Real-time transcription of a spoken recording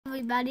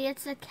everybody,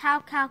 it's a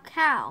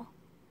cow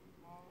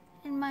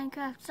in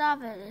Minecraft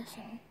Java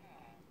Edition.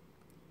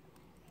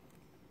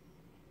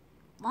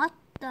 What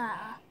the?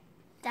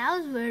 That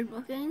was weird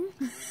looking.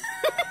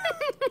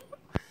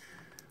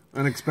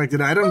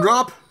 Unexpected item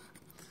drop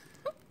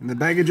in the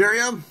baggage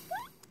area.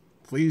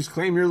 Please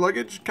claim your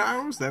luggage,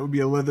 cows. That would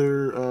be a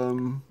leather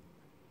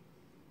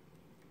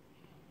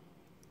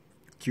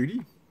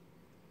cutie.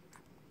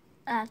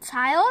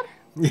 Child?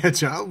 Yeah,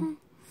 child.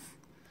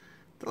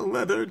 The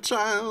leather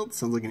child.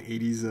 Sounds like an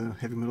 80s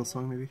heavy metal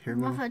song, maybe. Hair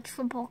metal. With a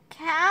triple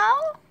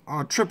cow?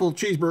 A triple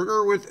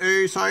cheeseburger with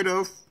a side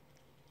of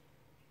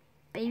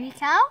Baby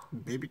cow?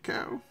 baby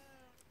cow.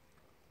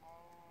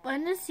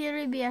 Wouldn't this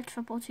theory be a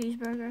triple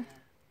cheeseburger?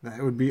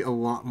 That would be a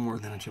lot more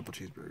than a triple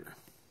cheeseburger.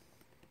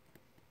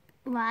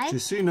 Why?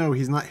 Just so you know,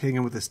 he's not hitting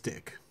him with a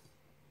stick.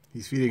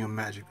 He's feeding him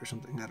magic or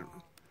something. I don't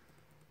know.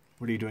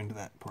 What are you doing to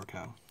that poor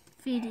cow?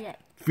 Feeding it.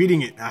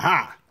 Feeding it.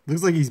 Aha!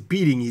 Looks like he's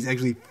beating. He's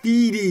actually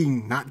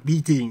feeding, not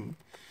beating.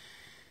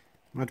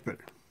 Much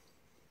better.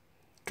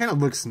 Kind of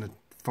looks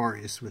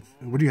nefarious with...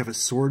 What do you have, a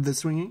sword that's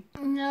swinging?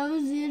 No,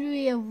 it's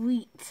literally a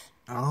wheat.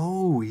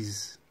 Oh,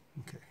 he's...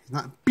 Okay. He's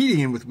not beating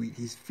him with wheat.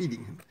 He's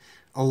feeding him.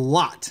 A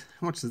lot.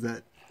 How much does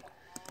that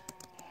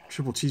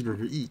triple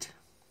cheeseburger eat?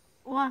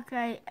 Look,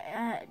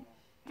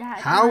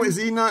 How is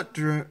he not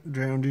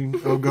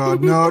drowning? Oh,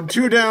 God. No.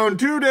 2 down.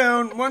 2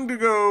 down. 1 to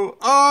go.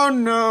 Oh,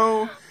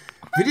 no.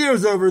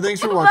 Video's over. Thanks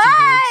for watching,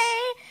 Bye!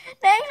 folks.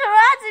 Thanks for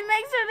watching.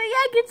 Make sure to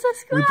like and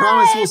subscribe. We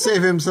promise we'll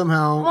save him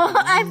somehow. Well,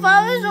 I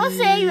promise we'll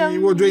save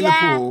him. We'll drain the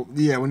pool.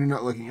 Yeah, when you're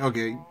not looking.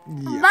 Okay.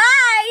 Yeah. Bye!